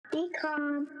Be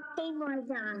calm. Tamar's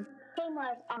on.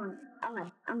 Tamar's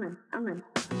on.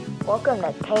 Welcome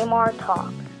to Tamar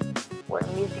Talks, where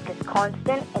music is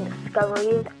constant and discovery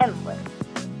is endless.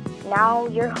 Now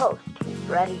your host, who's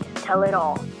ready to tell it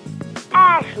all,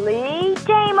 Ashley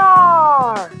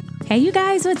Tamar! Hey, you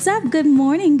guys, what's up? Good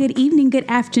morning, good evening, good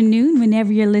afternoon,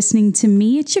 whenever you're listening to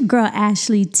me. It's your girl,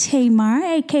 Ashley Tamar,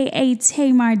 aka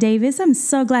Tamar Davis. I'm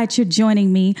so glad you're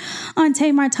joining me on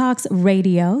Tamar Talks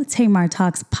Radio, Tamar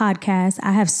Talks Podcast.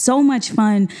 I have so much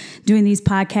fun doing these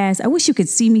podcasts. I wish you could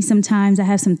see me sometimes. I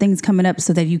have some things coming up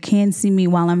so that you can see me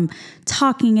while I'm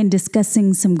talking and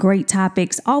discussing some great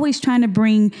topics. Always trying to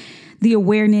bring the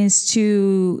awareness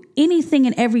to anything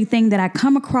and everything that I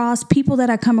come across, people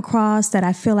that I come across that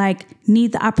I feel like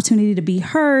need the opportunity to be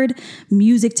heard,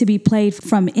 music to be played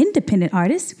from independent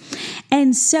artists.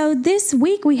 And so this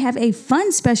week we have a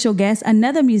fun special guest,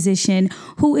 another musician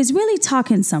who is really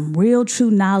talking some real true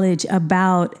knowledge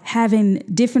about having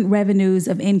different revenues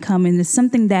of income. And it's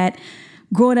something that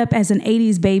growing up as an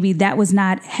 80s baby, that was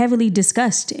not heavily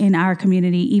discussed in our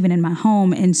community, even in my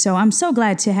home. And so I'm so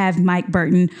glad to have Mike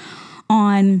Burton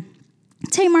on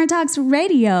Tamar Talks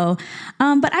Radio.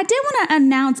 But I did want to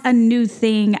announce a new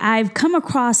thing. I've come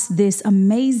across this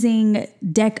amazing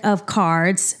deck of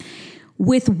cards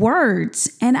with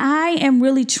words, and I am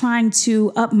really trying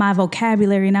to up my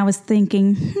vocabulary. And I was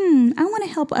thinking, I want to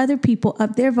help other people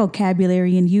up their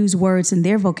vocabulary and use words in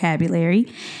their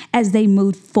vocabulary as they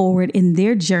move forward in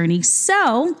their journey.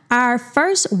 So our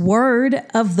first word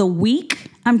of the week,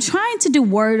 I'm trying to do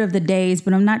word of the days,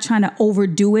 but I'm not trying to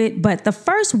overdo it. But the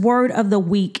first word of the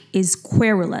week is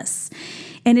querulous.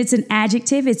 And it's an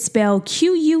adjective. It's spelled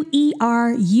Querulous.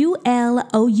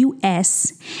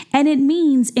 And it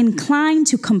means inclined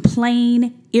to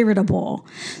complain, irritable.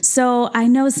 So I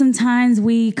know sometimes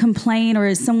we complain,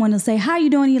 or someone will say, how are you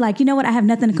doing? You're like, you know what? I have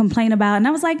nothing to complain about. And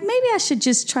I was like, maybe I should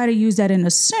just try to use that in a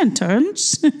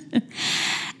sentence.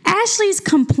 Ashley's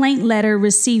complaint letter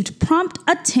received prompt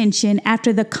attention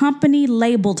after the company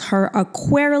labeled her a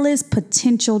querulous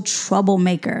potential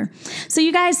troublemaker. So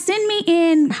you guys send me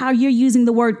in how you're using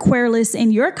the word querulous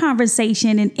in your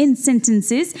conversation and in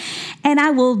sentences, and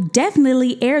I will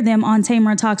definitely air them on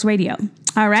Tamar Talks Radio.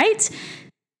 All right?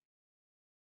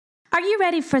 Are you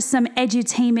ready for some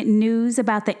edutainment news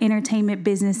about the entertainment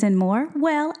business and more?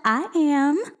 Well, I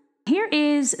am. Here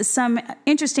is some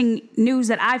interesting news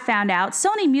that I found out.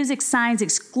 Sony Music signs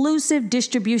exclusive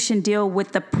distribution deal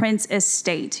with the Prince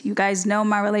estate. You guys know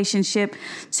my relationship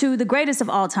to the greatest of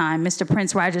all time, Mr.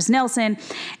 Prince Rogers Nelson.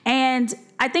 And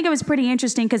I think it was pretty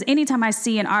interesting because anytime I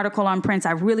see an article on Prince,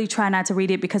 I really try not to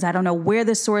read it because I don't know where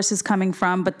the source is coming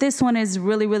from. But this one is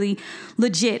really, really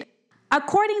legit.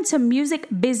 According to Music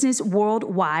Business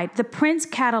Worldwide, the Prince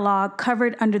catalog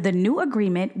covered under the new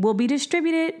agreement will be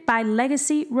distributed by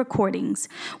Legacy Recordings,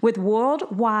 with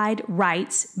worldwide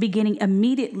rights beginning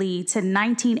immediately to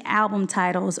 19 album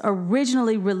titles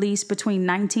originally released between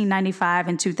 1995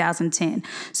 and 2010.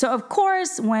 So, of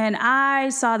course, when I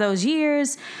saw those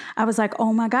years, I was like,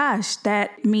 oh my gosh,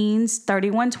 that means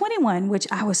 3121, which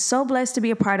I was so blessed to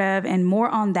be a part of, and more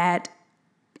on that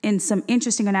in some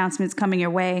interesting announcements coming your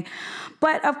way.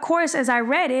 But of course, as I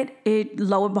read it,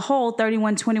 lo and behold,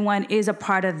 3121 is a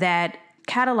part of that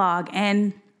catalog.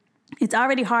 And it's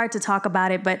already hard to talk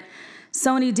about it, but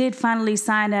Sony did finally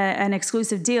sign an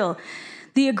exclusive deal.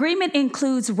 The agreement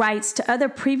includes rights to other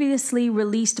previously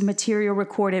released material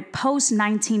recorded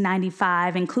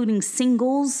post-1995, including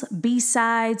singles,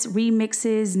 B-sides,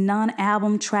 remixes,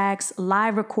 non-album tracks,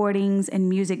 live recordings, and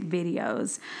music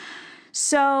videos.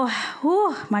 So,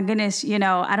 my goodness,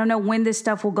 I don't know when this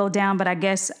stuff will go down, but I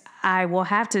guess I will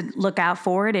have to look out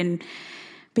for it, and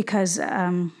because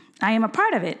I am a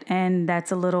part of it, and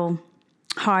that's a little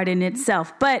hard in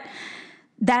itself. But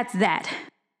that's that.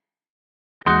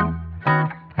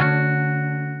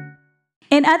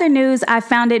 In other news, I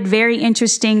found it very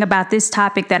interesting about this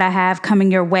topic that I have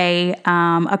coming your way.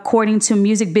 According to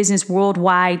Music Business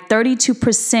Worldwide,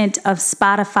 32% of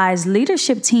Spotify's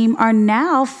leadership team are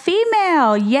now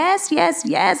female. Yes,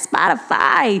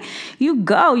 Spotify. You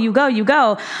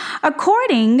go.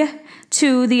 According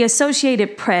to the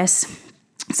Associated Press,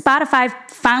 Spotify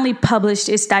finally published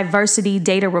its diversity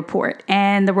data report,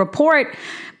 and the report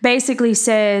basically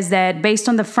says that based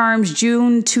on the firm's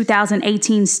June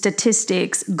 2018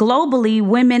 statistics, globally,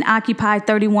 women occupy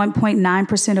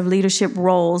 31.9% of leadership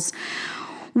roles,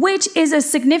 which is a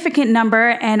significant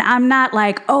number. And I'm not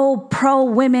like, oh, pro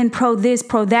women, pro this,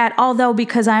 pro that. Although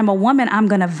because I'm a woman, I'm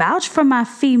going to vouch for my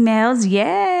females.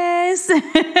 Yes. business.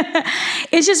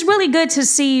 It's just really good to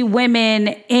see women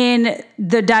in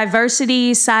the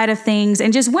diversity side of things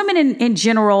and just women in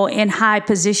general in high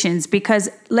positions, because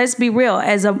let's be real,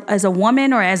 as a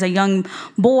woman or as a young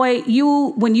boy,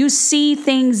 when you see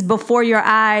things before your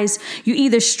eyes, you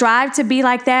either strive to be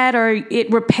like that or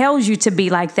it repels you to be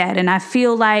like that. And I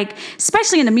feel like,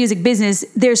 especially in the music business,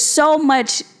 there's so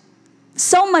much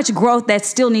growth that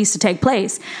still needs to take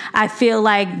place. I feel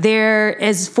like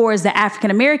as far as the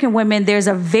African American women, there's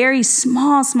a very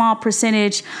small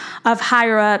percentage of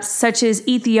higher ups, such as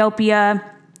Ethiopia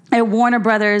at Warner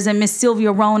Brothers and Miss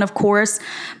Sylvia Rohn, of course,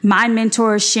 my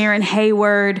mentor, Sharon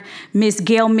Hayward, Miss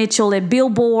Gail Mitchell at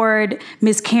Billboard,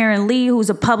 Miss Karen Lee, who's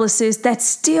a publicist. That's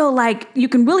still like, you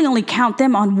can really only count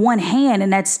them on one hand,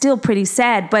 and that's still pretty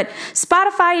sad. But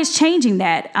Spotify is changing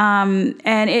that.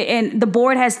 And the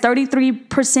board has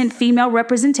 33% female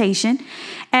representation.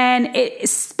 And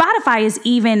Spotify is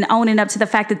even owning up to the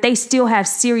fact that they still have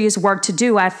serious work to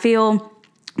do. I feel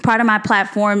part of my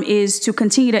platform is to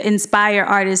continue to inspire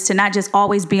artists to not just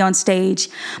always be on stage,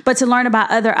 but to learn about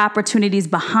other opportunities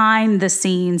behind the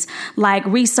scenes, like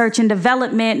research and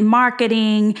development,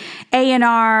 marketing,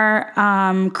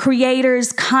 A&R,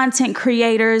 creators, content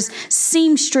creators,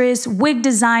 seamstress, wig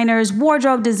designers,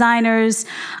 wardrobe designers.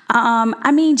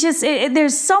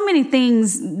 There's so many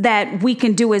things that we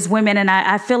can do as women. And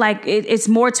I feel like it's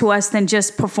more to us than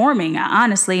just performing,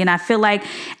 honestly. And I feel like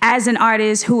as an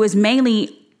artist who is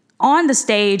mainly on the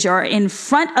stage or in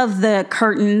front of the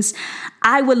curtains,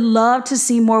 I would love to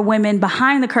see more women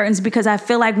behind the curtains, because I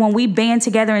feel like when we band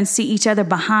together and see each other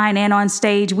behind and on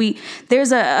stage,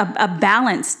 there's a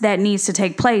balance that needs to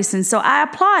take place. And so I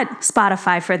applaud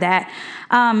Spotify for that.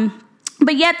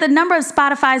 But yet the number of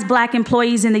Spotify's Black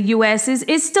employees in the U.S.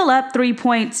 is still up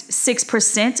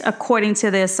 3.6%, according to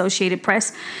the Associated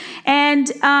Press. And,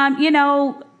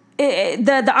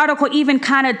 the article even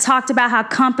kind of talked about how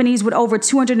companies with over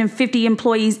 250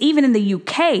 employees, even in the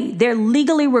UK, they're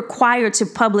legally required to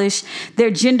publish their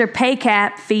gender pay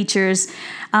gap features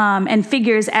and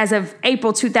figures as of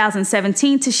April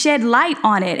 2017 to shed light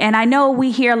on it. And I know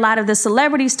we hear a lot of the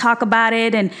celebrities talk about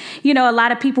it, and, a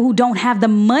lot of people who don't have the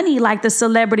money like the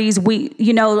celebrities,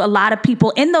 a lot of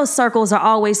people in those circles are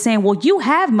always saying, well, you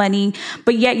have money,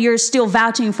 but yet you're still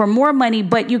vouching for more money.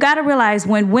 But you got to realize,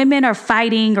 when women are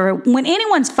fighting, or when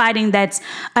anyone's fighting that's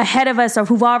ahead of us or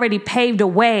who've already paved a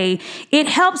way, it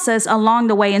helps us along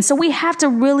the way. And so we have to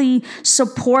really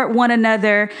support one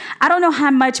another. I don't know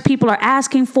how much people are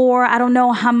asking for. I don't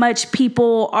know how much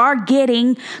people are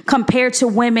getting compared to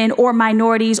women or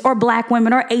minorities or Black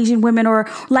women or Asian women or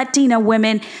Latina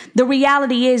women. The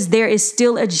reality is there is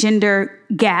still a gender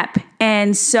gap.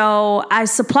 And so I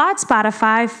applaud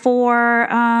Spotify for,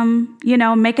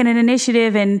 making an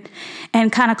initiative and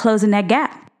kind of closing that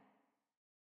gap.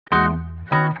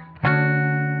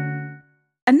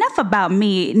 Enough about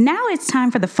me. Now it's time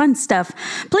for the fun stuff.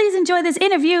 Please enjoy this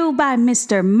interview by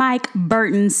Mr. Mike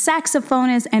Burton,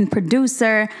 saxophonist and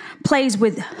producer, plays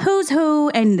with Who's Who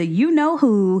and the You Know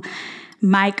Who,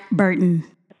 Mike Burton.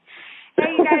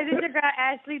 Hey, you guys, it's your girl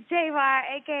Ashley Tamar,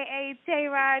 a.k.a.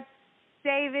 Tamar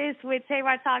Davis with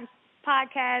Tamar Talks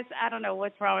Podcast. I don't know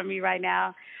what's wrong with me right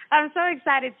now. I'm so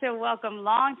excited to welcome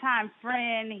longtime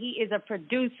friend. He is a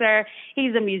producer.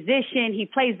 He's a musician. He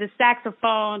plays the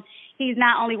saxophone. He's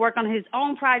not only working on his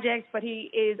own projects, but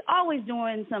he is always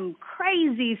doing some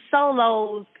crazy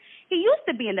solos. He used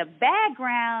to be in the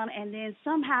background, and then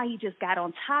somehow he just got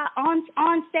on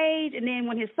stage. And then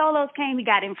when his solos came, he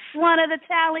got in front of the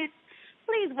talent.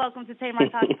 Please welcome to Tamar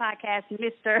Talks Podcast,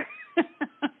 Mr.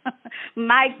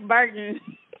 Mike Burton.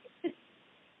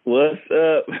 What's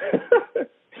up?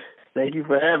 Thank you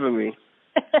for having me.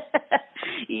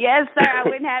 Yes, sir. I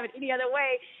wouldn't have it any other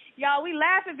way. Y'all, we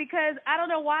laughing because I don't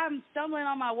know why I'm stumbling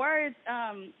on my words.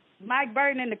 Mike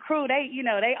Burton and the crew, they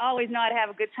always know how to have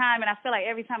a good time. And I feel like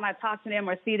every time I talk to them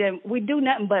or see them, we do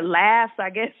nothing but laugh. So I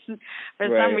guess for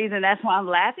some reason that's why I'm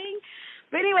laughing.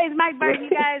 But anyways, Mike Burton, you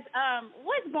guys,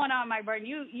 what's going on, Mike Burton?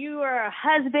 You are a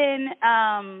husband.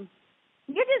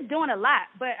 You're just doing a lot.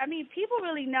 But, I mean, people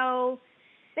really know.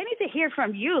 They need to hear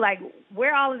from you, like,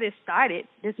 where all of this started,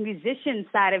 this musician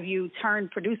side of you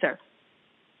turned producer.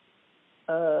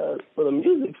 Well, the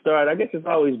music started, I guess it's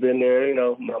always been there.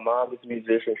 My mom is a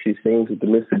musician. She sings with the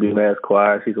Mississippi Mass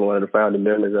Choir. She's one of the founding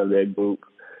members of that group.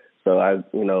 So I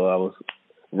was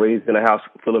raised in a house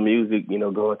full of music,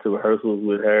 going to rehearsals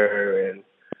with her, and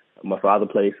my father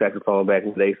played saxophone back in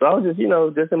the day. So I was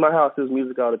just in my house, there was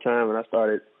music all the time, and I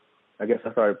started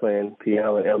playing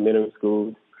piano in elementary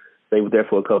school. Stayed there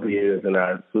for a couple of years, and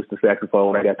I switched to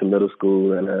saxophone when I got to middle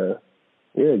school, and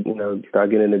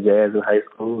started getting into jazz in high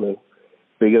school, and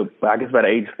figure, I guess by the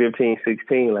age of 15,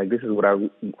 16, like, this is what I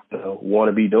want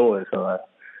to be doing. So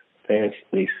parents,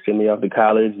 they sent me off to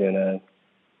college and,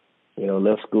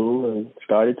 left school and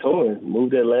started touring,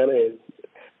 moved to Atlanta and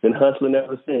been hustling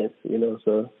ever since,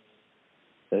 so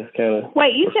that's kind of...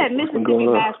 Wait, you said Mississippi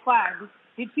Mass Choir.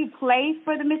 Did you play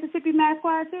for the Mississippi Mass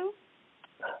Choir too?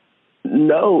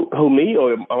 No. Who, me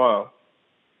or my mom?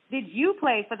 Did you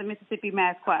play for the Mississippi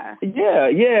Mass Choir?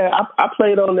 Yeah. I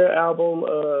played on their album,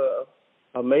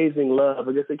 Amazing Love.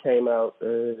 I guess it came out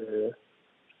a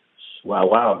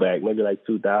while back, maybe like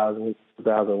 2000,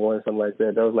 2001, something like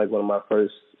that. That was like one of my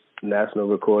first national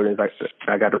recordings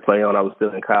I got to play on. I was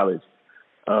still in college.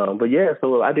 But yeah,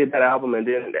 so I did that album, and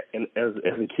then as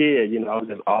a kid, I was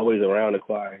just always around the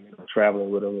choir,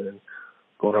 traveling with them and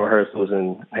going to rehearsals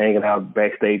and hanging out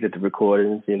backstage at the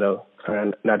recordings,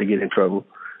 trying not to get in trouble.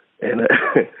 And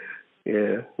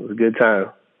yeah, it was a good time.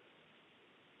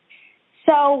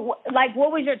 So, like,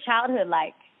 what was your childhood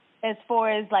like? As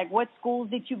far as like, what schools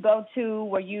did you go to?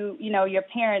 Were you, your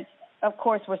parents, of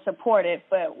course, were supportive,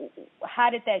 but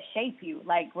how did that shape you?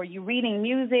 Like, were you reading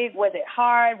music? Was it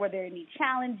hard? Were there any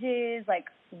challenges? Like,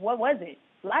 what was it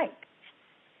like?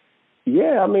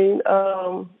 Yeah, I mean,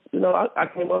 I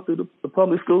came up through the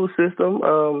public school system.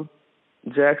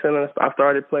 Jackson, I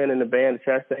started playing in the band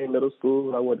at Chastain Middle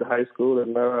School. I went to high school at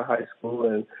Mara High School,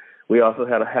 and we also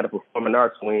had a performing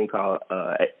arts wing called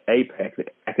APAC, the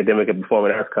Academic and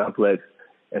Performing Arts Complex,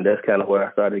 and that's kind of where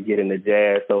I started getting the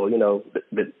jazz. So, at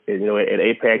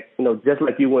APAC, just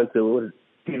like you went to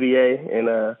TVA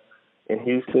in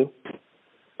Houston,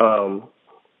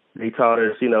 they taught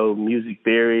us, music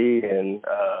theory and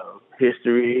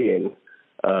history and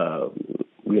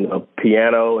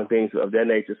piano and things of that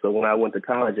nature. So when I went to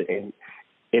college in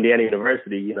Indiana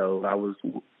University, I was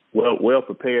well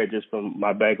prepared just from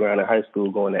my background in high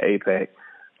school going to APAC.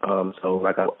 So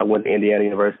like I went to Indiana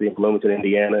University in Bloomington,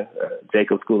 Indiana.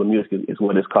 Jacobs School of Music is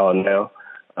what it's called now.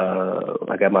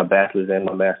 I got my bachelor's and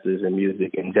my master's in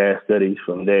music and jazz studies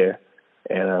from there.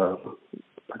 And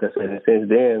like I said, since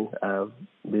then I've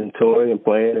been touring and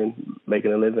playing and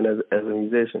making a living as a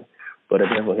musician. But I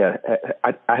definitely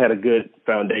had a good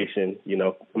foundation,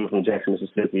 coming from Jackson,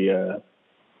 Mississippi,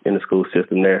 in the school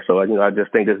system there. So, I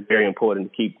just think it's very important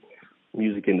to keep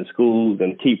music in the schools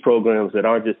and keep programs that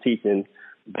aren't just teaching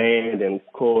band and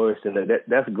chorus, and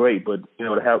that's great. But,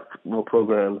 to have more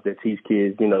programs that teach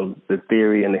kids, the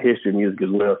theory and the history of music as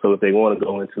well. So if they want to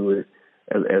go into it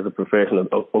as a professional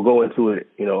or go into it,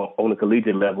 on a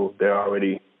collegiate level, they're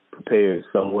already prepared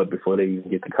somewhat before they even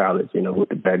get to college, with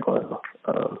the background.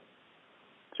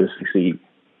 To succeed.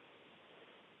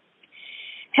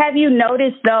 Have you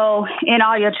noticed, though, in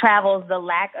all your travels, the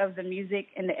lack of the music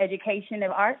and the education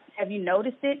of art? Have you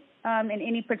noticed it in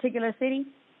any particular city?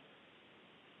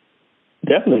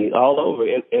 Definitely, all over.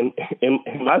 In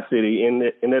my city,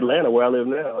 in Atlanta, where I live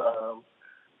now,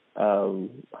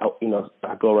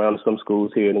 I go around to some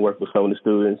schools here and work with some of the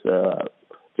students.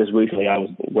 Just recently, I was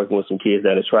working with some kids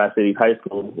at a Tri-City High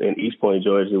School in East Point,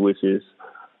 Georgia, which is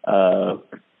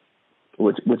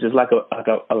like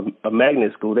a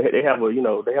magnet school. They have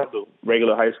they have the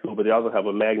regular high school, but they also have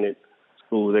a magnet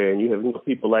school there. And you have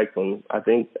people like from, I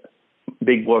think,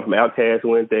 Big Boy from Outkast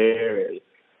went there, and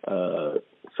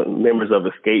some members of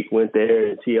Escape went there,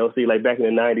 and TLC, like back in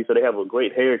the 90s. So they have a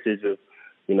great heritage of,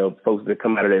 folks that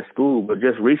come out of that school. But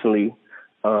just recently,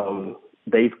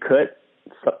 they've cut,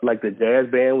 like the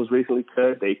jazz band was recently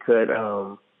cut. They cut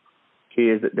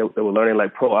kids that were learning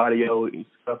like pro audio and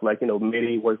stuff like,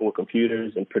 MIDI, working with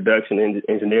computers and production and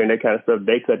engineering, that kind of stuff.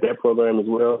 They cut that program as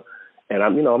well. And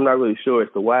I'm not really sure as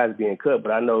to why it's being cut,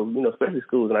 but I know, especially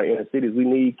schools in our inner cities, we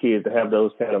need kids to have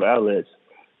those kind of outlets.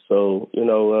 So,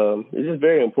 it's just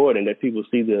very important that people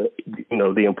see the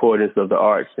importance of the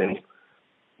arts and,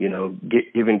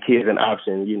 giving kids an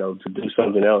option, to do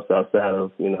something else outside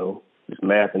of, just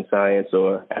math and science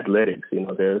or athletics.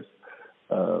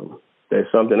 There's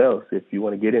something else if you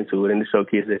want to get into it and to show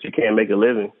kids that you can make a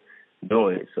living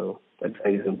doing it. So I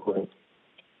think it's important.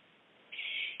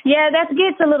 Yeah, that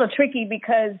gets a little tricky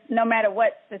because no matter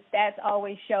what the stats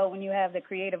always show when you have the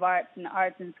creative arts and the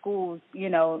arts in schools,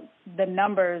 the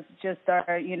numbers just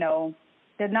are,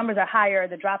 the numbers are higher.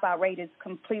 The dropout rate is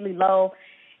completely low.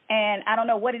 And I don't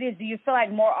know what it is. Do you feel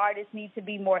like more artists need to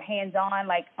be more hands-on?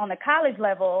 Like on the college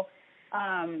level,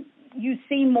 you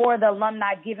see more of the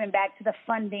alumni giving back to the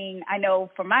funding. I know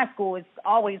for my school, it's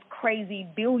always crazy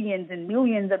billions and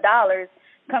millions of dollars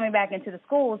coming back into the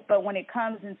schools. But when it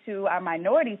comes into our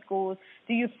minority schools,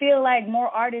 do you feel like more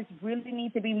artists really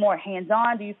need to be more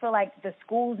hands-on? Do you feel like the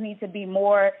schools need to be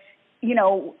more,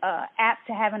 apt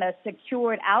to having a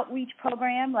secured outreach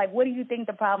program? Like, what do you think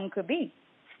the problem could be?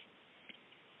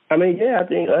 I mean, yeah, I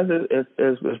think us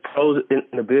as pros in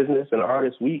the business and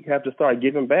artists, we have to start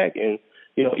giving back. And,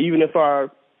 you know, even if our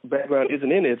background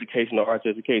isn't in education or arts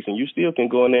education, you still can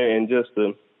go in there and just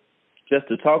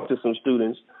to talk to some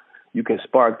students, you can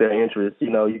spark their interest. You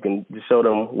know, you can just show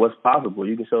them what's possible.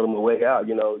 You can show them a way out.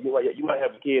 You know, you might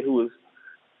have a kid who is,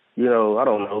 you know, I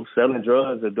don't know, selling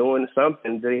drugs or doing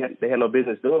something they had no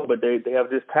business doing, but they have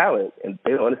this talent, and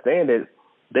they don't understand that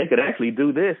they could actually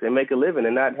do this and make a living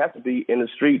and not have to be in the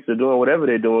streets or doing whatever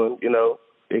they're doing. You know,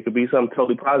 it could be something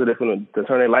totally positive to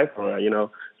turn their life around, you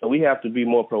know. So we have to be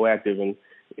more proactive and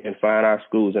find our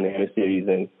schools in the inner cities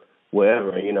and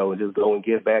wherever, you know, and just go and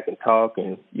give back and talk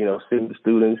and, you know, sit with the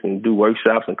students and do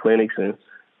workshops and clinics. And,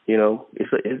 you know,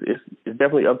 it's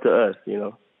definitely up to us, you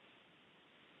know.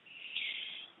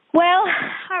 Well,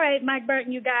 all right, Mike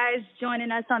Burton, you guys joining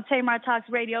us on Tamar Talks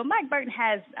Radio. Mike Burton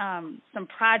has some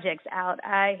projects out.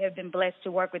 I have been blessed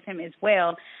to work with him as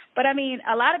well. But, I mean,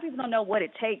 a lot of people don't know what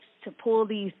it takes to pull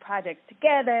these projects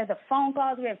together, the phone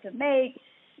calls we have to make.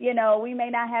 You know, we may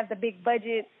not have the big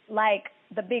budget like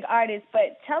the big artists,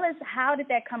 but tell us, how did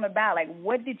that come about? Like,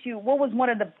 what was one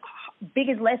of the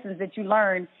biggest lessons that you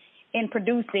learned in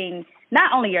producing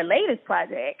not only your latest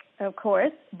project, of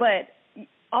course, but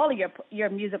all of your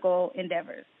musical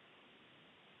endeavors?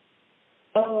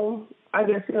 I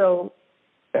guess, you know,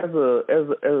 as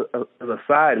a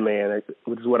side man,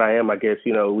 which is what I am, I guess,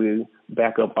 you know, we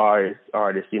back up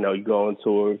artists, you know, you go on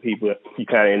tour, people, you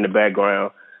kind of in the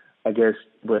background, I guess,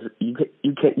 but you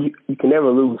can never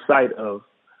lose sight of,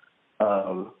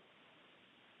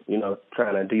 you know,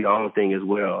 trying to do your own thing as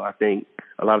well. I think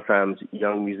a lot of times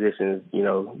young musicians, you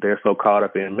know, they're so caught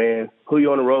up in, man, who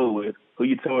you on the road with, who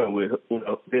you touring with, you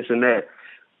know, this and that.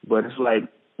 But it's like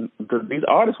these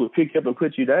artists will pick you up and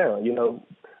put you down. You know,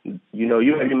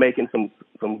 you may be making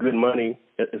some good money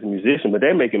as a musician, but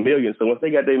they're making millions. So once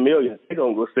they got their millions, they're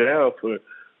gonna go sit down for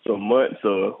some months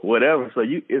or whatever. So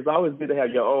it's always good to have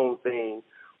your own thing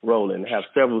rolling, have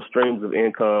several streams of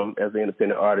income as an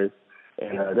independent artist.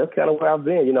 And that's kind of where I've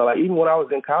been. You know, like even when I was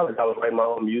in college, I was writing my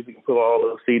own music and put my own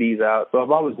little CDs out. So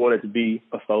I've always wanted to be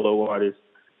a solo artist,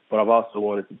 but I've also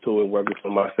wanted to tour and work with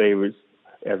some of my favorites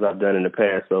as I've done in the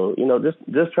past. So, you know,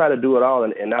 just try to do it all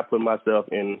and not put myself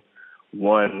in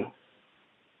one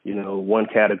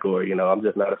category. You know, I'm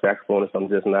just not a saxophonist. I'm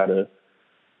just not a,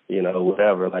 you know,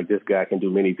 whatever. Like, this guy can do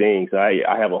many things.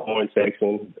 I have a horn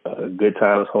section, Good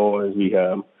Times Horns. We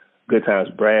have Good Times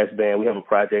Brass Band. We have a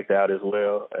project out as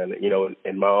well. And, you know,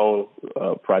 in my own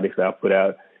projects that I put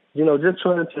out, you know, just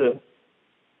trying to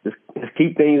just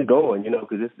keep things going, you know,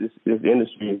 because this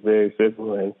industry is very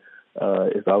fickle, and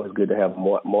it's always good to have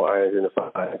more irons in the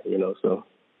fire, you know. So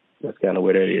that's kind of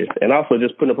where that is. And also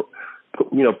just putting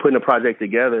a project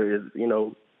together is, you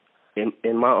know,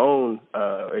 in my own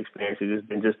experiences, it's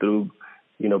been just through,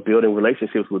 you know, building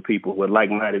relationships with people, with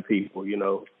like-minded people, you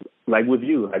know, like with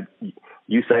you. Like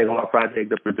you sang on my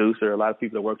project, the producer, a lot of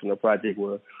people that worked on the project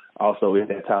were also in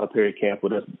that Tyler Perry camp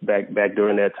with us back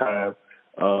during that time.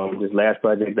 This last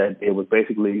project that it was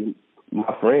basically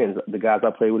my friends, the guys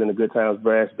I played with in the Good Times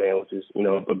Brass Band, which is, you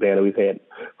know, a band that we've had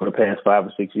for the past 5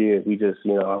 or 6 years. We just,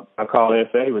 you know, I call in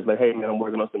favors, like, hey, man, I'm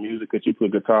working on some music. Could you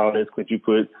put guitar on this? Could you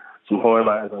put some horn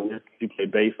lines on this? Could you play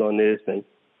bass on this? And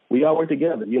we all work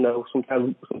together. You know,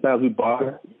 sometimes we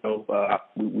barter. You know,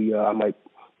 I might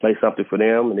play something for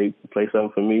them and they play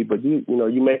something for me. But you know,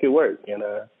 you make it work. And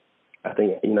I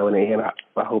think, you know, in the end,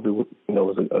 I hope it, you know,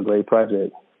 was a great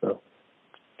project. So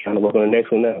trying to work on the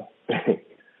next one now.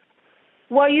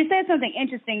 Well, you said something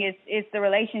interesting. It's the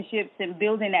relationships and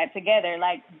building that together.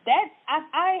 Like that,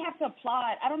 I have to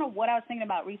applaud. I don't know what I was thinking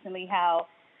about recently, how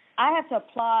I have to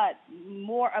applaud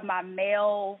more of my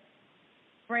male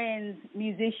friends,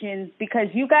 musicians, because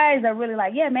you guys are really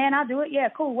like, yeah, man, I'll do it. Yeah,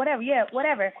 cool, whatever. Yeah,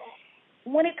 whatever.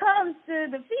 When it comes to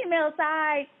the female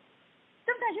side,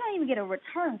 sometimes you don't even get a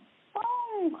return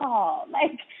phone call.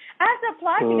 Like, I have to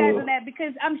applaud you guys on that,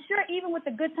 because I'm sure even with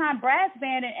the Good Time Brass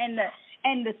Band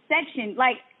and the section,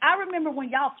 like, I remember when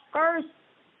y'all first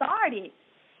started,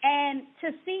 and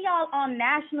to see y'all on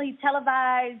nationally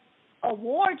televised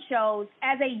award shows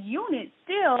as a unit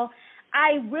still,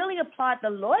 I really applaud the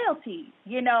loyalty,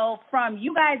 you know, from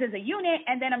you guys as a unit,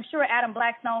 and then I'm sure Adam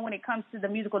Blackstone when it comes to the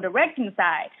musical directing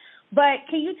side. But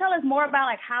can you tell us more about,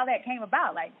 like, how that came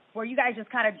about? Like, were you guys just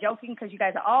kind of joking, because you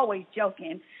guys are always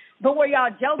joking, but were y'all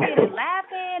joking and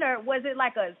laughing, or was it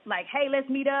like hey, let's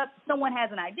meet up, someone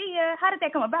has an idea? How did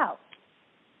that come about?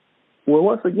 Well,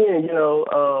 once again, you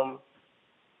know,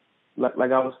 like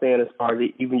I was saying, as far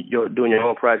as even doing your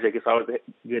own project, it's always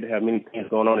good to have many things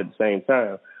going on at the same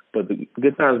time. But the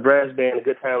Good Times Brass Band, the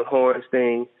Good Times Horns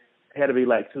thing, it had to be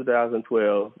like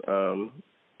 2012.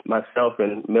 myself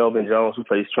and Melvin Jones, who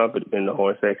plays trumpet in the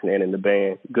horn section and in the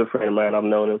band, good friend of mine. I've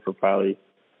known him for probably,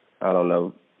 I don't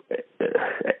know,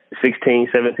 16,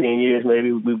 17 years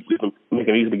maybe. We've been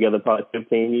making music together probably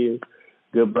 15 years.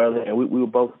 Good brother. And we were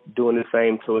both doing the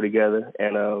same tour together.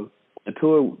 And the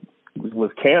tour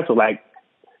was canceled. Like,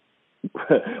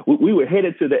 we were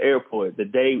headed to the airport the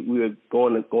day we were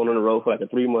going on the road for like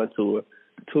a 3-month tour.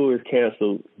 The tour is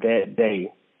canceled that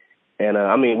day. And,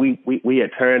 I mean, we had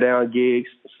turned down gigs,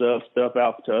 sub stuff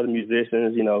out to other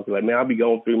musicians, you know, like, man, I'll be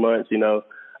gone 3 months, you know.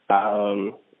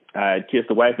 I kissed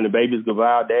the wife and the babies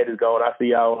goodbye. Dad is gone. I'll see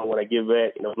y'all when I get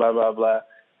back, you know, blah, blah, blah.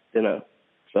 You know,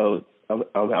 so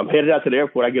I'm headed out to the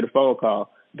airport. I get a phone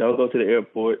call. Don't go to the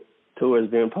airport. Tour has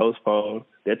been postponed.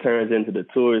 That turns into the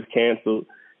tour is canceled.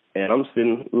 And I'm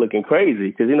sitting looking crazy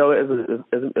because, you know, as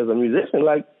a musician,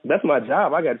 like, that's my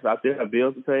job. I still have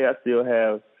bills to pay. I still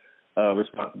have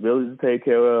responsibilities to take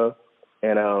care of.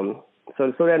 And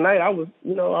so that night I was a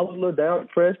little down,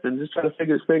 depressed, and just trying to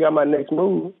figure out my next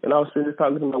move. And I was sitting there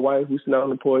talking to my wife. We sitting out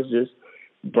on the porch just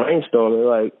brainstorming,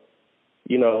 like,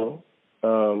 you know,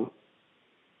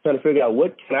 trying to figure out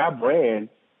what can I brand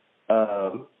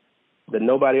that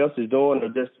nobody else is doing, or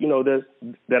just, you know,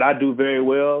 that I do very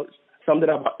well, something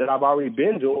that I've already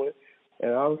been doing.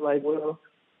 And I was like, well,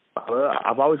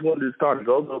 I've always wanted to start a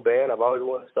go-go band. I've always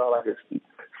wanted to start like a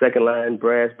second line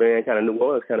brass band, kind of New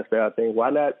Orleans kind of style thing.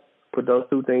 Why not put those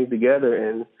two things together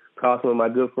and call some of my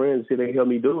good friends and see if they can help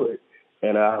me do it?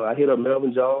 And I hit up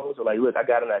Melvin Jones. I'm like, look, I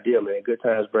got an idea, man. Good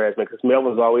Times Brass Band, because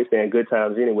Melvin's always saying good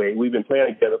times anyway. We've been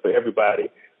playing together for everybody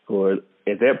for,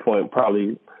 at that point,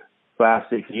 probably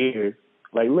 5-6 years.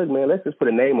 Like, look, man, let's just put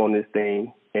a name on this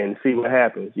thing and see what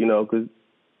happens, you know, because,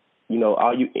 you know,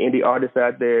 all you indie artists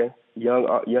out there,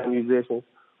 young musicians,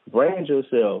 brand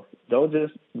yourself. Don't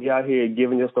just be out here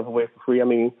giving your stuff away for free. I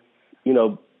mean, you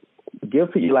know,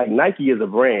 give people, like, Nike is a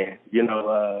brand, you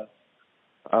know.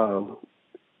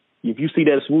 If you see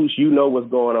that swoosh, you know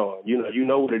what's going on. You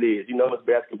know what it is. You know it's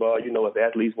basketball. You know it's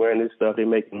athletes wearing this stuff. They're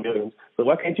making millions. So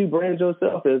why can't you brand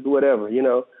yourself as whatever, you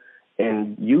know,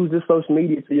 and use this social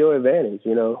media to your advantage,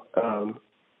 you know.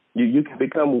 You can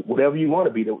become whatever you want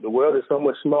to be. The world is so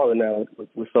much smaller now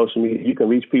with social media. You can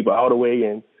reach people all the way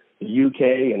in the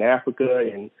UK and Africa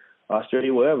and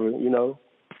Australia, wherever, you know,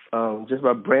 just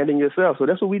by branding yourself. So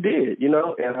that's what we did, you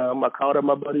know. And I called up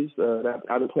my buddies that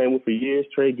I've been playing with for years,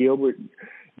 Trey Gilbert,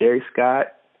 Derek Scott.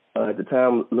 At the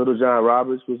time, Little John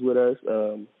Roberts was with us.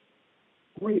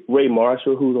 Ray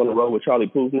Marshall, who's on the road with Charlie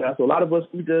Puth now. So a lot of us,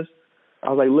 I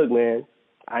was like, look, man,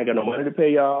 I ain't got no money to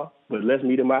pay y'all, but let's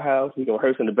meet in my house. We gonna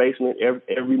rehearse in the basement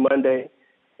every Monday.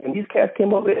 And these cats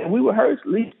came over there, and we rehearsed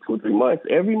at least 2 or 3 months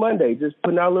every Monday, just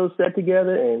putting our little set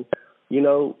together and, you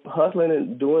know, hustling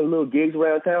and doing little gigs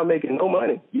around town, making no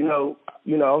money. You know, I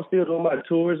was still doing my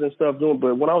tours and stuff,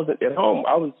 but when I was at home,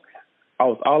 I was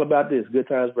all about this: Good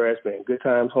Times Brass Band, Good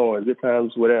Times Horn, Good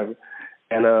Times whatever.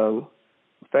 And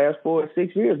fast forward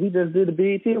 6 years, we just did the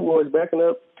BET Awards, backing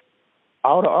up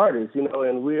all the artists, you know,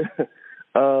 and we're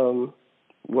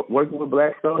working with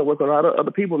Blackstone and working with a lot of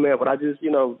other people, man. But I just, you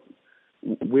know,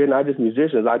 we're not just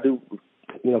musicians. I do,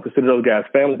 you know, consider those guys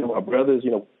family. They're my brothers.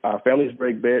 You know, our families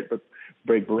break bread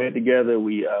together.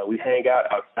 We hang out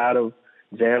outside of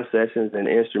jam sessions and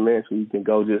instruments. We can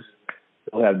go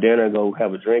have dinner, go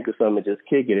have a drink or something, and just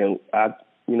kick it. And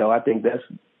I think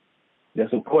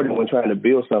that's important when trying to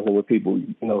build something with people.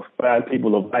 You know, find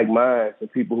people of like minds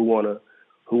and people who wanna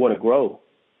grow,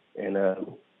 and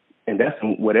that's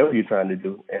whatever you're trying to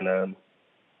do. And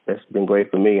that's been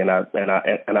great for me. And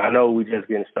I know we're just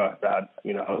getting started. I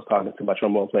was talking to my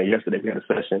trombone player yesterday. We had a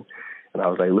session, and I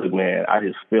was like, look, man, I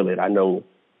just feel it. I know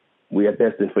we are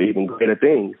destined for even greater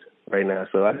things right now.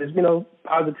 So I just, you know,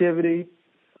 positivity,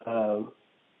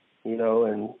 you know,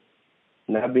 and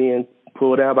not being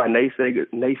pulled down by naysayers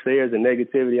and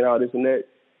negativity and all this and that.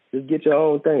 Just get your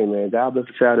own thing, man. God bless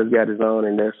the child has got his own,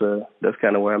 and that's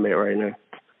kind of where I'm at right now.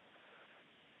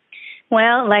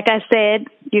 Well, like I said,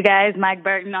 you guys, Mike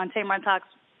Burton on Tamar Talks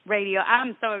Radio.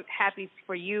 I'm so happy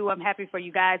for you. I'm happy for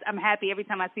you guys. I'm happy every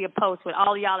time I see a post with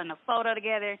all y'all in a photo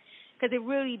together, because it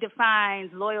really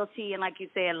defines loyalty and, like you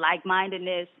said,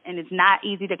 like-mindedness, and it's not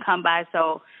easy to come by.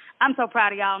 So I'm so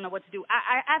proud of y'all. I don't know what to do.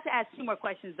 I have to ask 2 more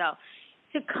questions, though.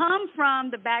 To come from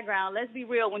the background, let's be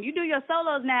real, when you do your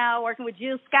solos now, working with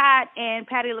Jill Scott and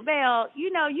Patti LaBelle,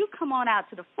 you know, you come on out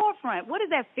to the forefront. What does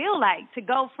that feel like to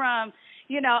go from,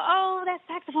 you know, oh, that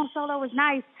saxophone solo was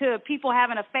nice, to people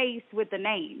having a face with the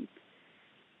names?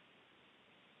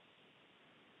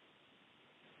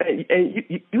 And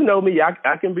you know me,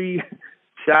 I can be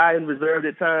shy and reserved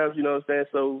at times, you know what I'm saying?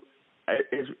 So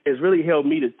it's really helped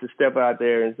me to step out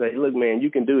there and say, look, man, you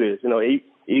can do this. You know,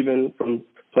 even from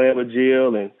playing with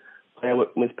Jill and playing with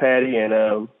Miss Patty,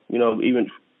 and even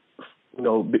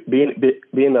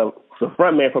being the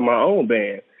front man for my own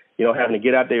band. Having to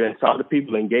get out there and talk to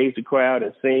people, engage the crowd,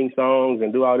 and sing songs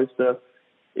and do all this stuff.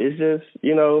 It's just,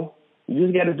 you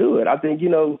just got to do it. I think,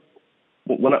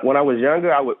 when I was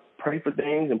younger, I would pray for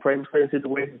things and pray for certain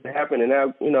situations to happen. And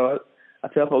now, I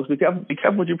tell folks, be careful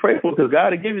what you pray for, because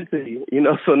God will give it to you.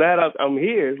 So now I'm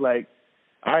here. It's like,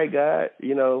 all right, God,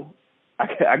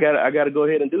 I got to go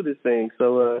ahead and do this thing.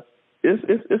 So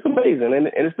it's amazing, and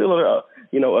it's still a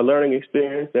learning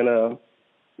experience. And I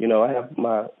have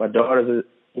my daughters.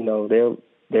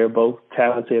 They're both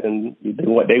talented, and they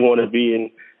want to be in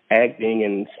acting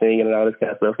and singing and all this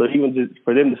kind of stuff. So even just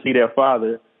for them to see their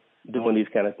father doing these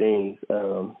kind of things,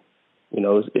 it's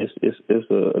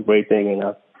a great thing, and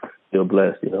I feel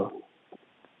blessed.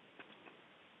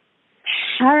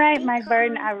 All right, Mike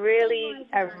Burton, I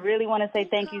really want to say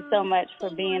thank you so much for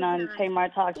being on Tamar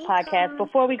Talks podcast.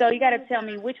 Before we go, you got to tell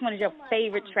me which one is your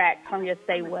favorite track from your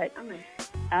Say What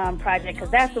project,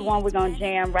 because that's the one we're going to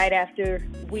jam right after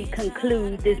we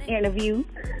conclude this interview.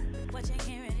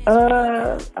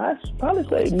 I'd probably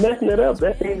say Messing It Up.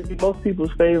 That seems to be most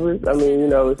people's favorites. I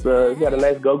mean, it's got a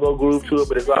nice go-go groove to it,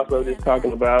 but it's also just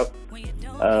talking about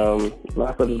a lot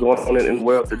of stuff is going on in the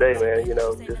world today, man.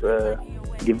 Just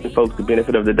giving folks the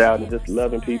benefit of the doubt and just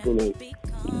loving people and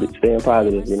staying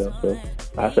positive, So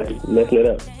I say Messing It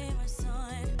Up.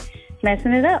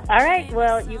 Messing it up. All right.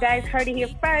 Well, you guys heard it here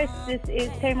first. This is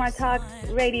Tamar Talks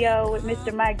Radio with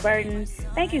Mr. Mike Burton.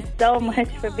 Thank you so much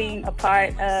for being a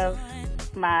part of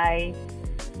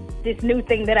this new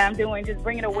thing that I'm doing, just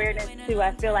bringing awareness to,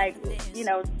 I feel like,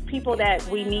 people that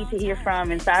we need to hear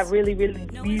from. And so I really, really,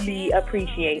 really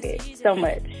appreciate it so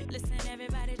much.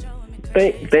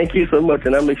 Thank you so much,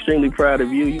 and I'm extremely proud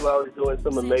of you. You always doing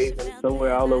something amazing,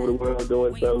 somewhere all over the world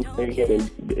doing something,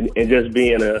 and just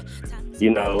being a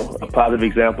positive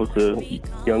example to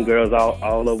young girls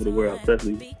all over the world,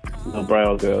 especially little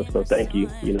brown girls. So thank you,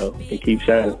 and keep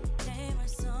shining.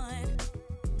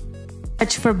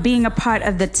 For being a part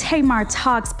of the Tamar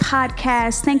Talks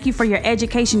podcast. Thank you for your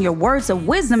education, your words of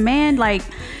wisdom, man. Like,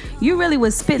 you really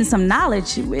was spitting some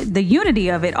knowledge, the unity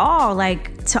of it all. Like,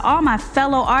 to all my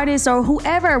fellow artists or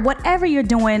whoever, whatever you're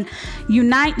doing,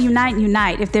 unite, unite,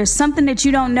 unite. If there's something that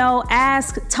you don't know,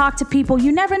 ask, talk to people.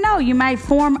 You never know. You might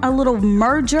form a little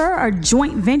merger or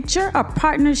joint venture or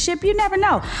partnership. You never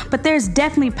know. But there's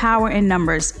definitely power in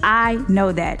numbers. I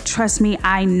know that. Trust me,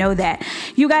 I know that.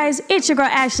 You guys, it's your girl,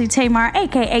 Ashley Tamar,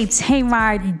 aka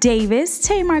Tamar Davis,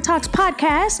 Tamar Talks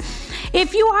Podcast.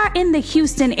 If you are in the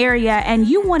Houston area and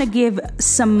you want to give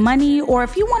some money, or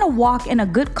if you want to walk in a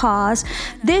good cause,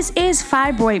 this is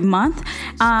Fibroid Month.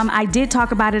 I did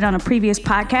talk about it on a previous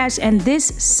podcast, and this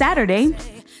Saturday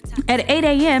at 8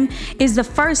 a.m. is the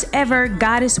first ever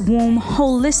Goddess Womb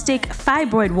Holistic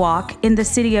Fibroid Walk in the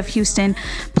city of Houston.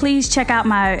 Please check out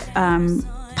my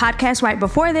podcast right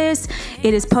before this.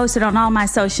 It is posted on all my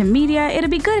social media. It'll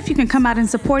be good if you can come out and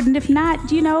support, and if not,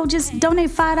 just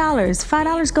donate $5.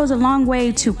 $5 goes a long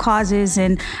way to causes,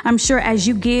 and I'm sure as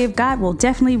you give, God will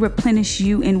definitely replenish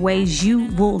you in ways you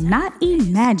will not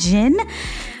imagine.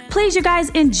 Please, you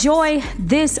guys, enjoy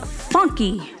this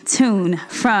funky tune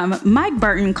from Mike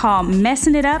Burton called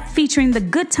Messing It Up, featuring the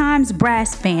Good Times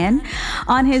Brass Band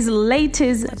on his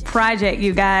latest project,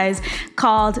 you guys,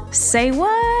 called Say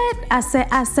What?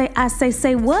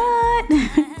 Say what?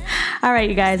 All right,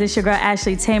 you guys, it's your girl,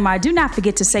 Ashley Tamar. Do not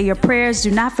forget to say your prayers.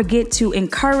 Do not forget to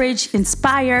encourage,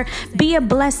 inspire, be a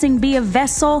blessing, be a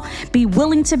vessel, be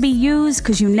willing to be used,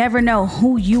 because you never know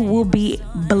who you will be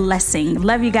blessing.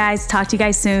 Love you guys. Talk to you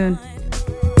guys soon.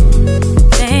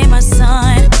 Tamar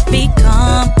son,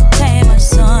 become Tamar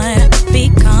son,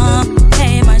 become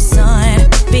Tamar son,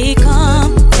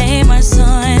 become Tamar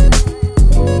son.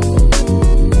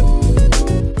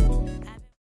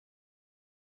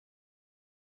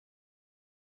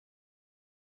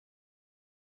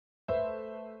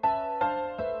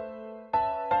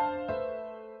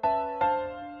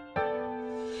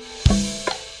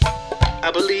 I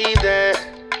believe that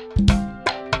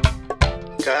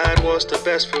God wants the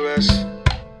best for us.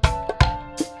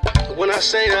 When I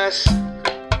say us,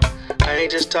 I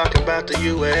ain't just talking about the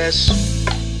U.S.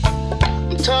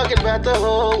 I'm talking about the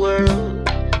whole world,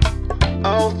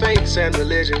 all faiths and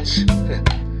religions.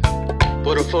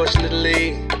 But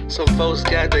unfortunately, some folks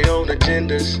got their own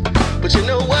agendas. But you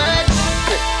know what?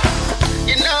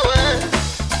 You know what?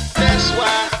 That's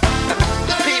why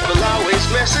the people always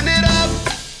messing it up.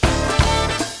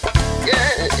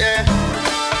 Yeah.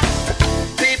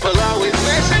 People always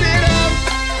messing it up.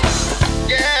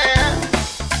 Yeah.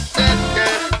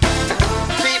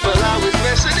 People always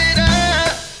messing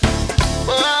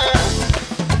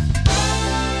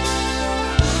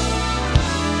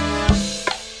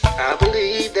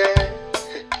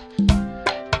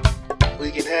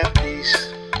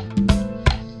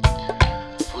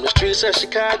streets of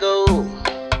Chicago,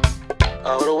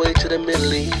 all the way to the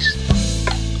Middle East.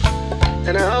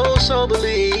 And I also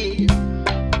believe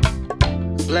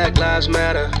Black lives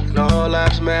matter and all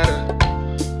lives matter.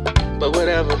 But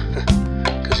whatever,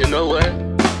 cause you know what?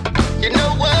 You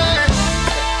know what?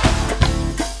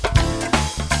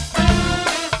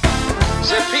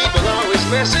 Some people always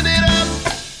messing it up.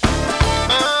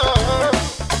 Oh.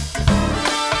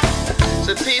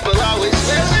 Some people always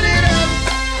messing it up.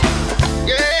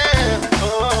 Yeah.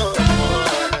 Oh.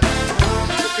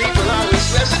 Some people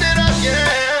always messing it up.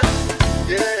 Yeah.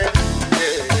 Yeah.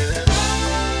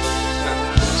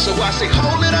 So I say,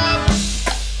 hold it up.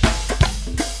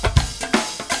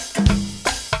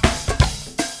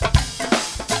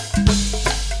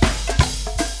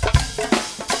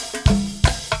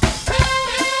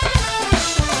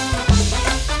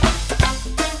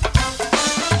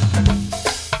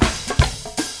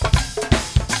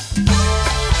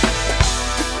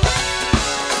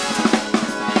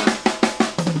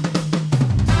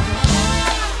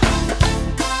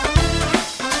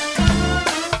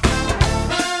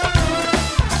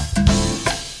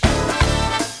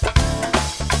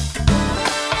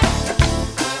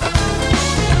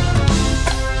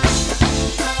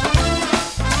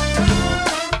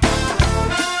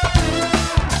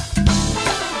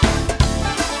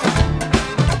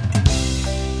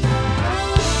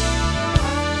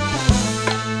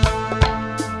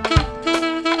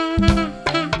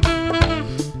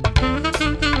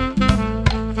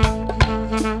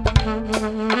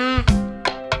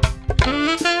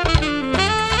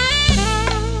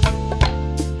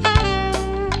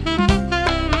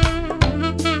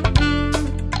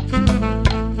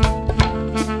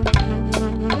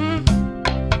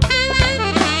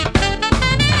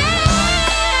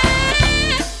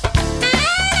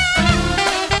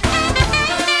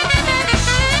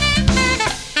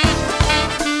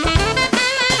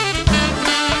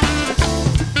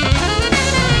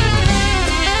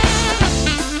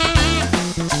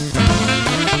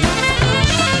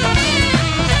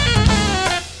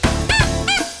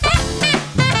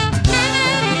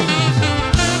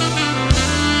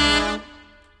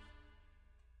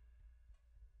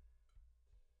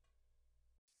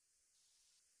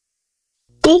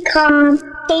 Be calm,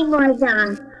 Tamar's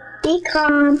on. Be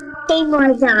calm,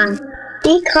 Tamar's on.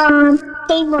 Be calm,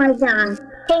 Tamar's on.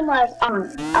 Tamar's on.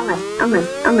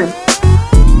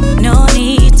 No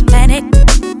need to panic,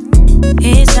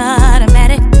 it's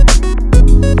automatic.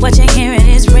 What you're hearing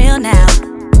is real now.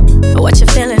 What you're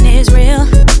feeling is real.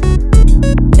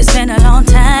 It's been a long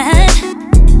time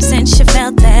since you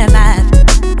felt that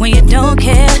vibe. When you don't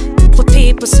care what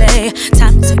people say,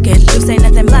 time to get loose, ain't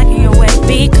nothing blocking your way.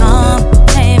 Be calm,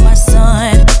 tame my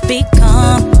son. Be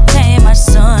calm, tame my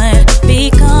son. Be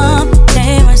calm,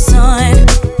 tame my son.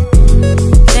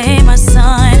 Tame my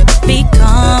son. Be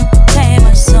calm, tame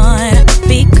my son.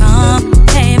 Be calm,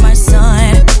 tame my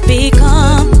son. Be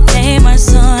calm, tame my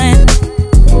son.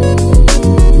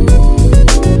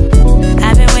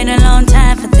 I've been waiting a long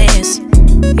time for this.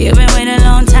 You've been waiting a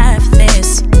long time for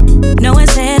this. No one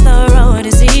said the road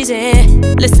is easy.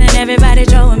 Listen, everybody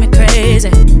drove me crazy.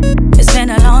 It's been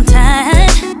a long time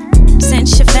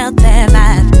since you felt that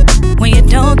vibe. When you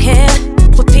don't care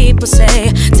what people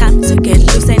say, time to get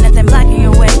loose, ain't nothing blocking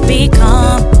your way. Be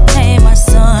calm, tame my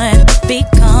son. Be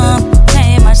calm,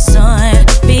 tame my son.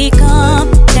 Be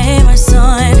calm, tame my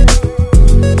son.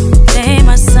 Tame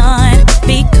my son.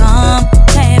 Be calm,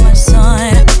 tame my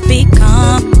son. Be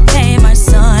calm, tame my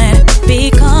son. Be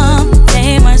calm,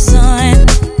 tame my son.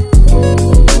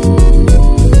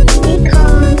 Be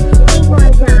calm,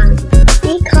 Tamar's on.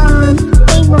 Be calm,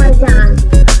 Tamar's on.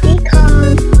 Be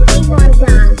calm, Tamar's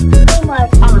on.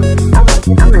 Tamar's on.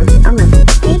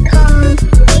 Be calm,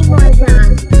 Tamar's on.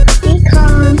 Be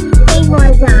calm,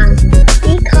 Tamar's on.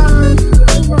 Be calm,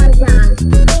 Tamar's on.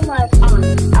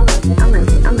 Tamar's on.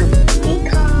 Be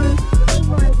calm,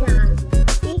 Tamar's on.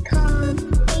 Be calm,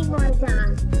 Tamar's on.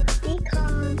 Be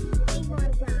calm,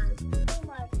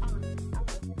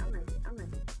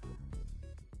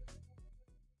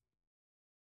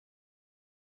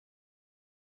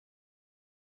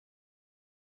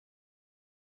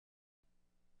 on. Tamar's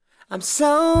on. I'm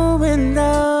so in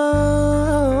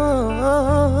love.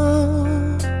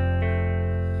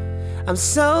 I'm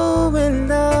so in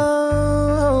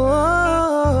love.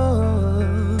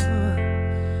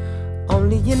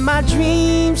 Only in my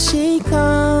dreams she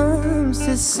comes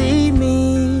to see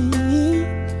me.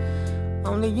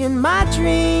 Only in my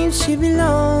dreams she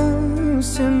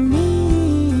belongs to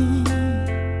me.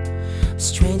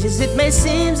 Strange as it may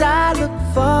seem, I look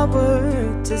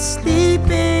forward to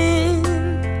sleeping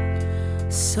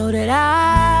so that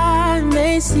I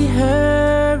may see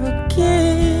her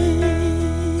again.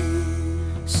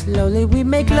 Slowly we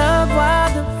make love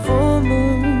while the full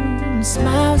moon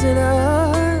smiles at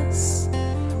us.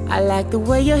 I like the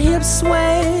way your hips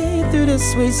sway through the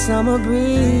sweet summer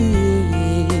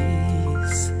breeze.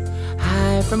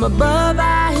 High from above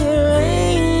I hear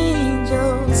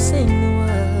angels sing to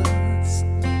us.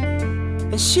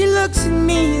 And she looks at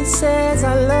me and says,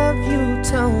 I love you,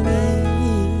 Tony.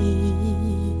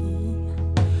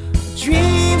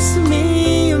 Dreams to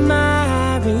me are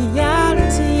my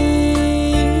reality.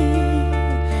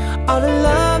 All the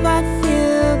love I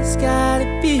feel has gotta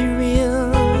be real.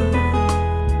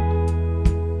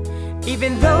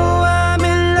 Even though I'm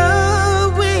in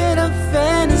love with a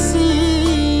fantasy,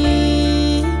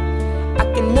 I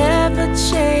can never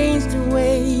change the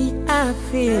way I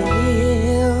feel.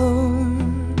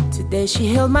 Today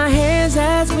she held my hands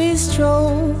as we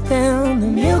strolled down the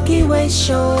Milky Way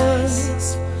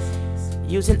shores.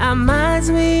 Using our minds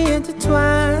we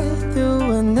intertwined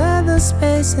through another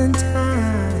space and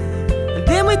time. And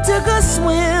then we took a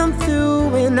swim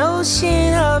through an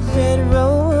ocean of red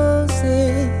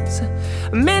roses.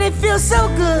 Man, it feels so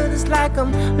good, it's like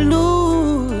I'm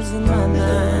losing my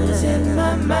mind.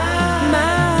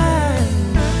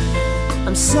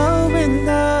 I'm so in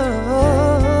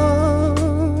love.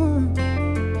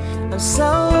 I'm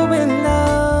so in love.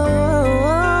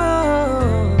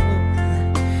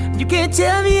 You can't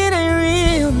tell me it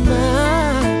ain't real,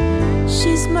 man.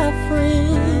 She's my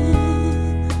friend.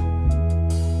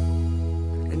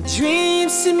 And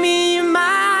dreams to me are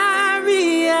my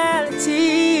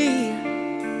reality.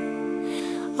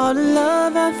 All the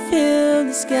love I feel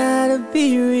has gotta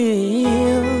be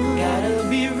real. Gotta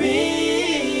be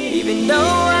real. Even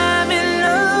though I'm in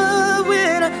love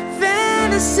with a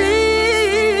fantasy,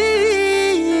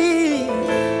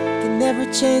 can never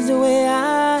change the way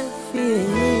I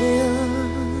feel.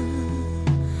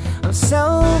 I'm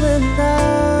so in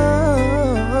love.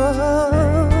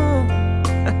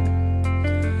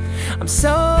 I'm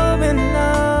so in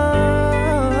love.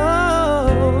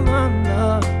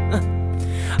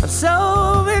 So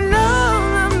in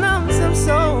love, I'm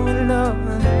so in love.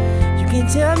 You can't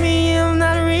tell me I'm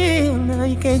not real. No,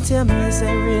 you can't tell me it's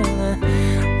not real.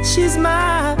 She's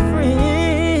my friend.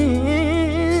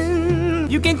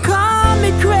 You can call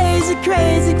me crazy,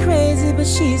 crazy, crazy, but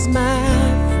she's my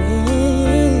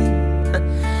friend.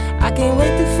 I can't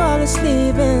wait to fall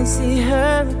asleep and see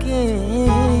her again.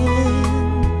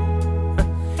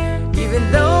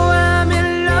 Even though I'm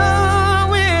in love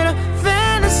with a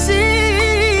fantasy,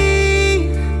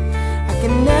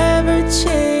 can never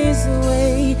change the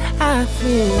way I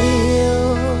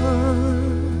feel.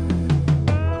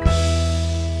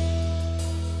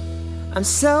 I'm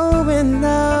so in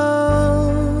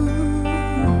love.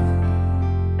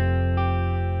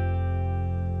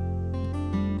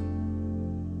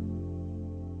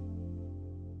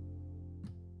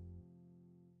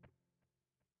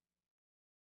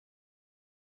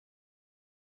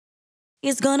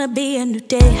 It's gonna be a new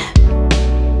day.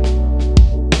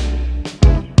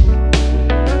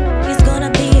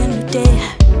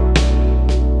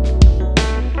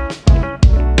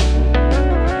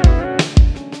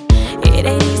 It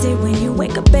ain't easy when you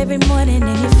wake up every morning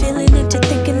and you're feeling empty,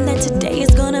 thinking that today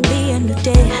is gonna be a new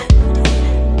day.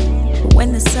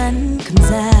 When the sun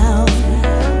comes out,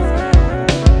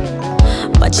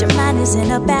 but your mind is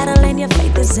in a battle and your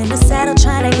faith is in a saddle,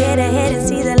 trying to get ahead and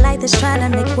see the light that's trying to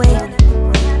make way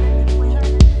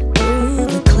through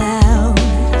the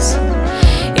clouds.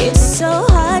 It's so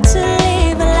hard to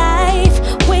live a life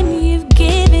when you've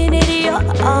given it your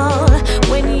all,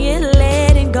 when you're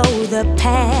letting go the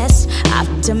past.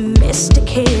 Optimistic,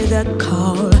 hear the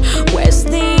call. Where's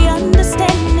the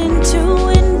understanding to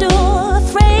endure?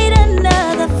 Afraid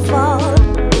another fall.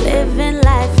 Living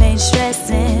life ain't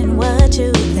stressing. What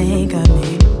you think of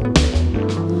me?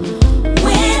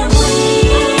 When I'm weak,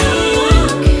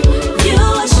 you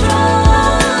are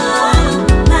strong.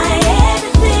 My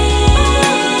everything,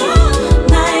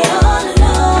 my all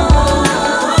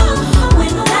alone.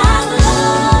 When I'm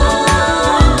alone,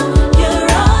 you're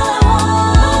all I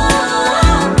want.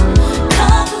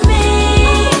 Comfort me,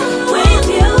 with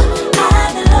you I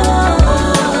belong.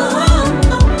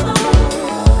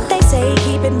 They say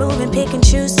keep it moving, pick and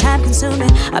choose, time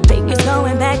consuming. I think it's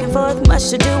going back and forth, much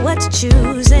to do, what to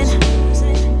choosing.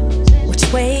 Which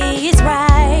way is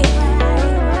right?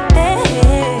 Hey.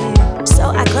 So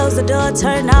I close the door,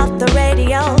 turn off the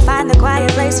radio, find the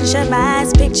quiet place and shut my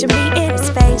eyes. Picture me in a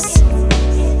space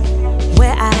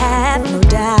where I have no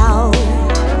doubt.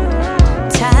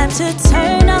 Time to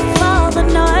turn off all the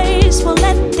noise. We'll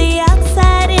let the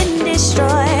outside in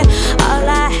destroy all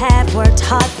I have worked worked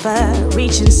hard for,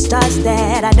 reaching stars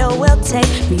that I know will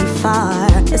take me far.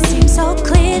 It seems so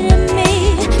clear to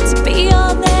me to be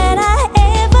all that I